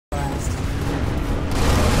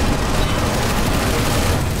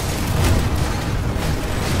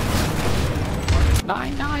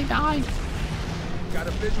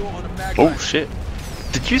Oh shit.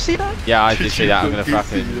 Did you see that? Yeah, I did see that. I'm gonna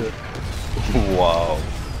fucking. Wow.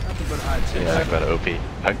 Yeah, I got OP.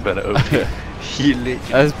 I got OP. He lit.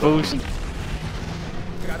 That's bullshit.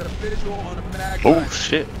 Oh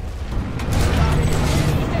shit.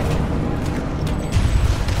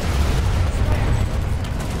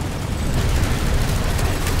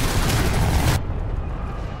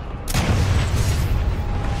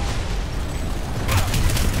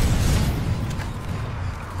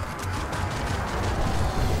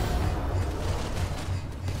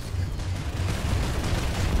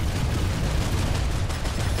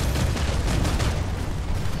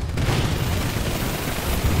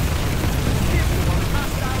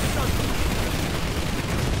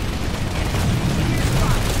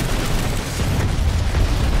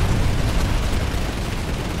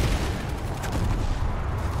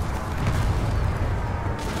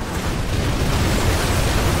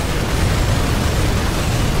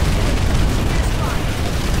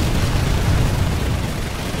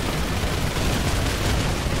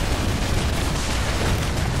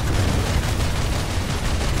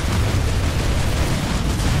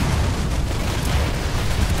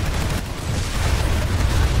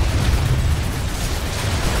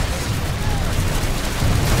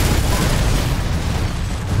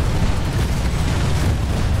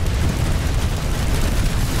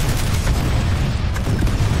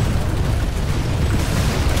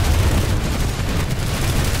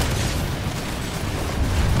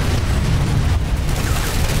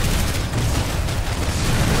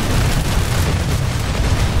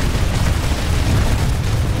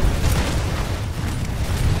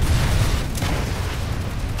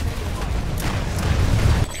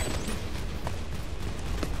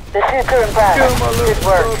 The shooter in back. Good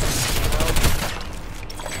work.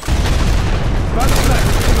 I don't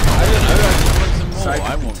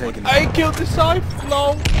know. I killed the Scythe,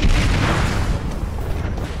 lol.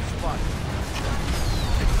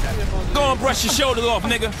 Go and brush your shoulders off,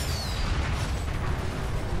 nigga.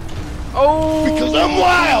 Oh! Because I'm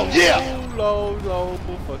wild, yeah! Lol,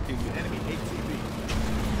 fucking enemy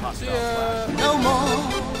ATV. Yeah. No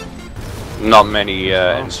more. Not many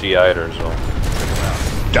NC either, so.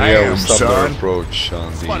 Damn, son. Approach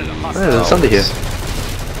on the. There's somebody here.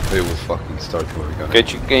 They will fucking start moving on.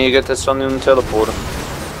 Can you get this on the teleporter?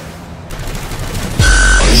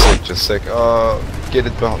 Just a sec. Get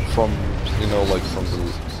it back from, you know, like from the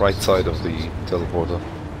right side of the teleporter.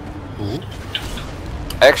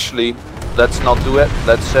 Actually, let's not do it.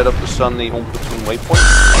 Let's set up the Sunny on platoon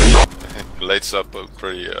waypoint. Lights up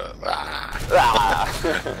pretty.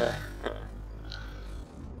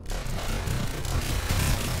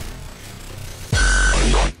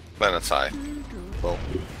 Planetside. Well.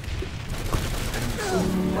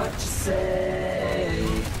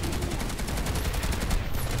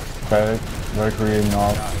 Okay, Mercury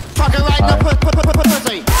North. Fucking right now,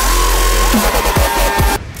 pussy.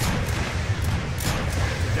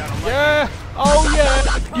 Yeah! Oh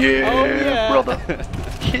yeah! Yeah, Oh yeah! brother.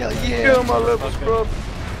 Hell yeah! Kill my levels, bro.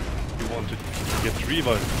 You wanted to get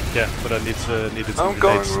revive? Yeah, but I needed some I'm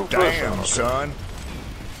going relays. real Damn, son.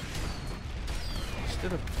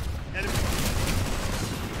 Instead of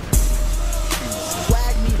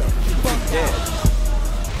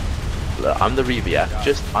Look, I'm the Reeve, yeah?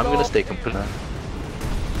 I'm gonna stay complete.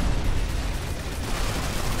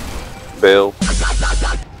 Bill.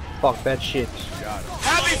 Fuck that shit.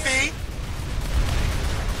 Happy feet.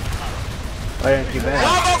 Why aren't you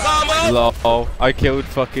back? Lol. I killed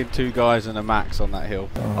fucking 2 guys and a max on that hill.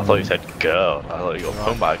 I thought you said girl. I thought you got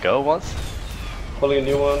phone by a girl once. Pulling a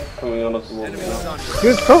new one, coming on us the wall. He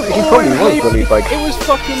probably was really like. It was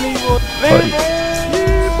fucking Leroy.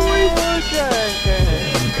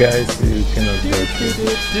 Guys, you cannot go through.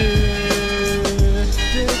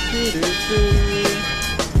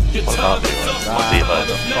 What about Leroy?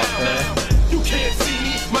 What's Leroy? You can't see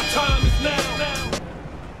me. My time is now.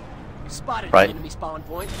 Spotted Right. enemy spawn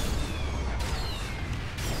point.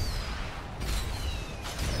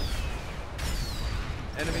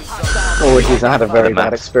 Oh jeez, I had a very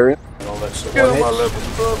bad experience. Kill my levels,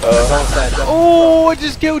 bro. Oh, I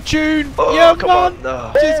just killed Tune! Oh, yeah, come man! on,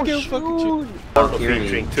 no. Just killed fucking Tune.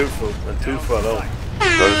 featuring 2 full and 2 full on. Those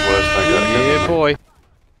words I got. Yeah, boy.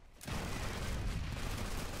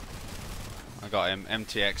 I got him.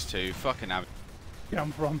 MTX2. Fucking hell. Yeah,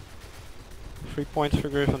 I'm from. 3 points for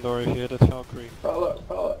Gryffindor if you hit at Valkyrie.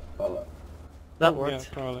 Follow. That worked. Yeah,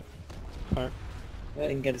 probably. Fire. I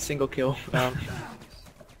didn't get a single kill. Down.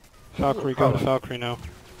 Valkyrie, go to Valkyrie now.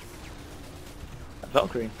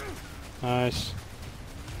 Valkyrie. Nice.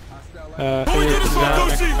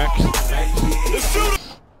 Max.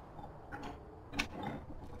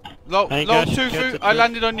 Lol, Tufu, I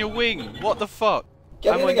landed on your wing. What the fuck?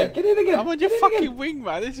 Get in again. I'm on your fucking wing,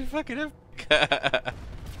 man. This is fucking epic.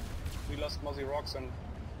 We lost Mozzie Rocks and...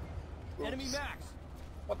 Enemy max.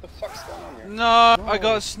 What the fuck's going on here? No, I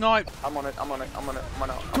got sniped. I'm on it.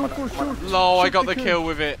 Lol, I got the kill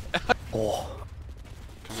with it. Oh.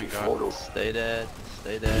 Come on, go. Stay dead.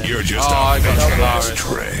 Stay dead. You're just I got Solaris.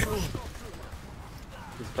 tray.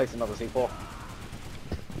 He's placed another C4.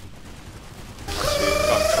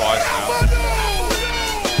 Got twice now.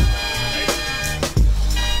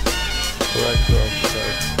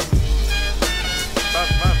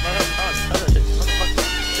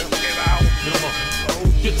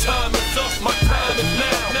 Your time is up, my time is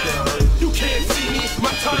now. You can't see me,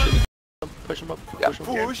 my time is Push him up. Yeah, Push him.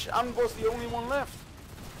 push. I was the only one left.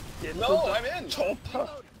 No, I'm in!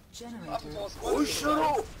 Push it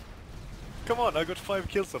up. Come on, I got 5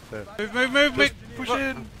 kills up there. Move. Push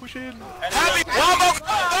in, push in. Oh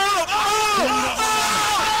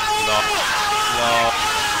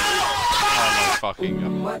my fucking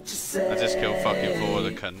god. I just killed fucking 4 of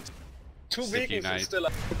the cunt. 2 Sticky vehicles are nade. still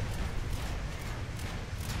up.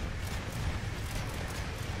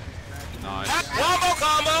 Nice.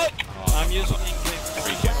 I'm using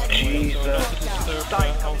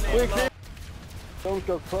Don't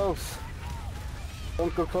go close.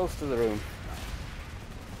 Don't go close to the room.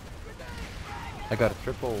 I got a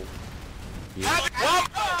triple.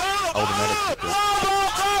 Oh, the medic's good.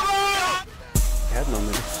 I had no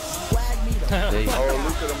minutes. Oh,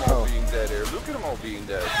 look at them all being dead here. Look at them all being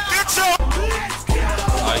dead.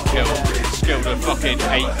 I killed a fucking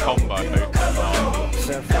 8 combo.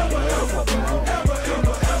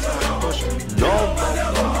 Oh,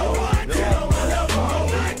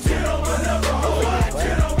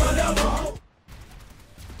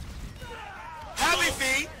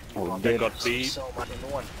 They got beat.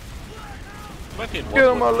 Get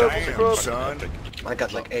on my level, bro. son. I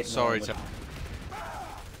got like 8. Sorry, Tim.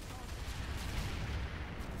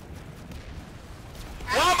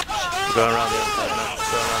 Go around the outside now.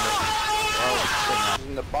 Go around it. Oh,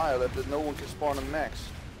 in the bio that no one can spawn a max.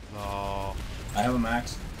 Oh. I have a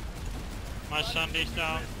max. My Sunday's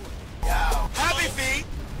down. Happy feet.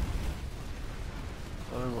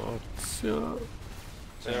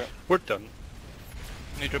 We're done.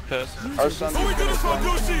 Need repairs. Our son is gonna find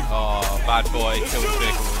Oh, bad boy, killed the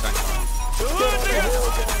vehicle.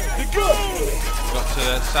 Got to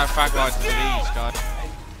the south back line to the east, guys.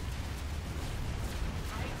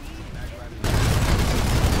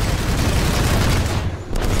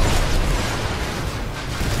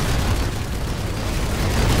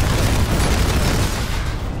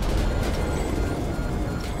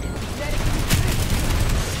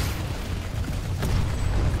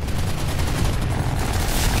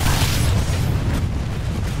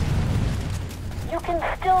 You can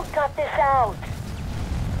still cut this out.